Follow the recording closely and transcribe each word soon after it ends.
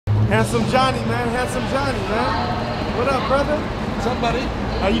Handsome Johnny, man. Handsome Johnny, man. What up, brother? What's up, buddy?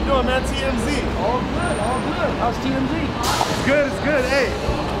 How you doing, man? TMZ. All good, all good. How's TMZ? It's good, it's good. Hey,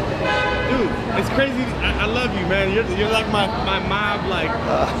 dude, it's crazy. I love you, man. You're like my mob, like,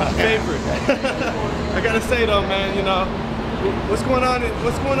 favorite. I gotta say though, man, you know, what's going on in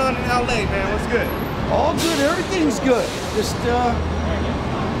LA, man? What's good? All good, everything's good. Just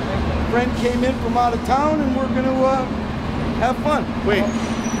friend came in from out of town and we're gonna have fun. Wait.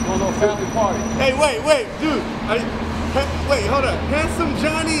 Going to a family party. Hey, wait, dude. Wait, hold up. Handsome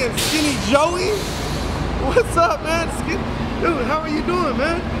Johnny and Skinny Joey? What's up, man? Dude, how are you doing,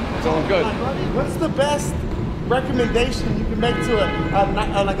 man? It's all good. What's the best recommendation you can make to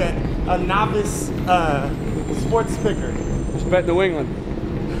a novice sports picker? Just bet New England.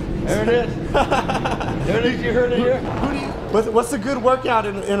 There it is. There it is. You heard it here. What's a good workout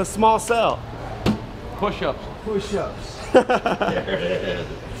in a small cell? Push-ups. Push-ups. There it is.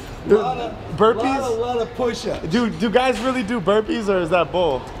 Burpees? A lot of push-ups. Do guys really do burpees, or is that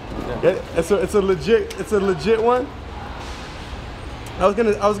bull? Yeah. It's a legit one. I was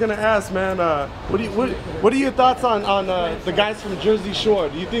gonna ask, man. What are your thoughts on the guys from Jersey Shore?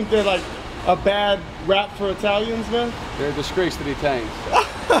 Do you think they're like a bad rap for Italians, man? They're a disgrace to the Italians.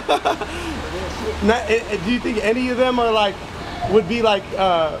 Do you think any of them are like would be like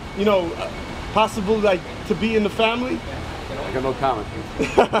you know, possible like to be in the family? I got no comment.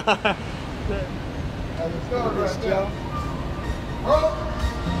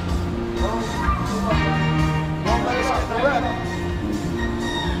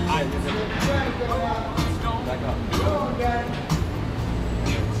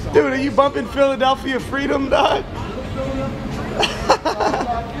 Dude, are you bumping Philadelphia Freedom, dog?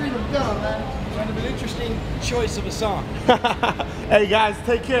 Kind of an interesting choice of a song. Hey guys,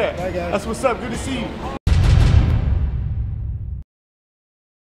 take care. Bye, guys. That's what's up. Good to see you.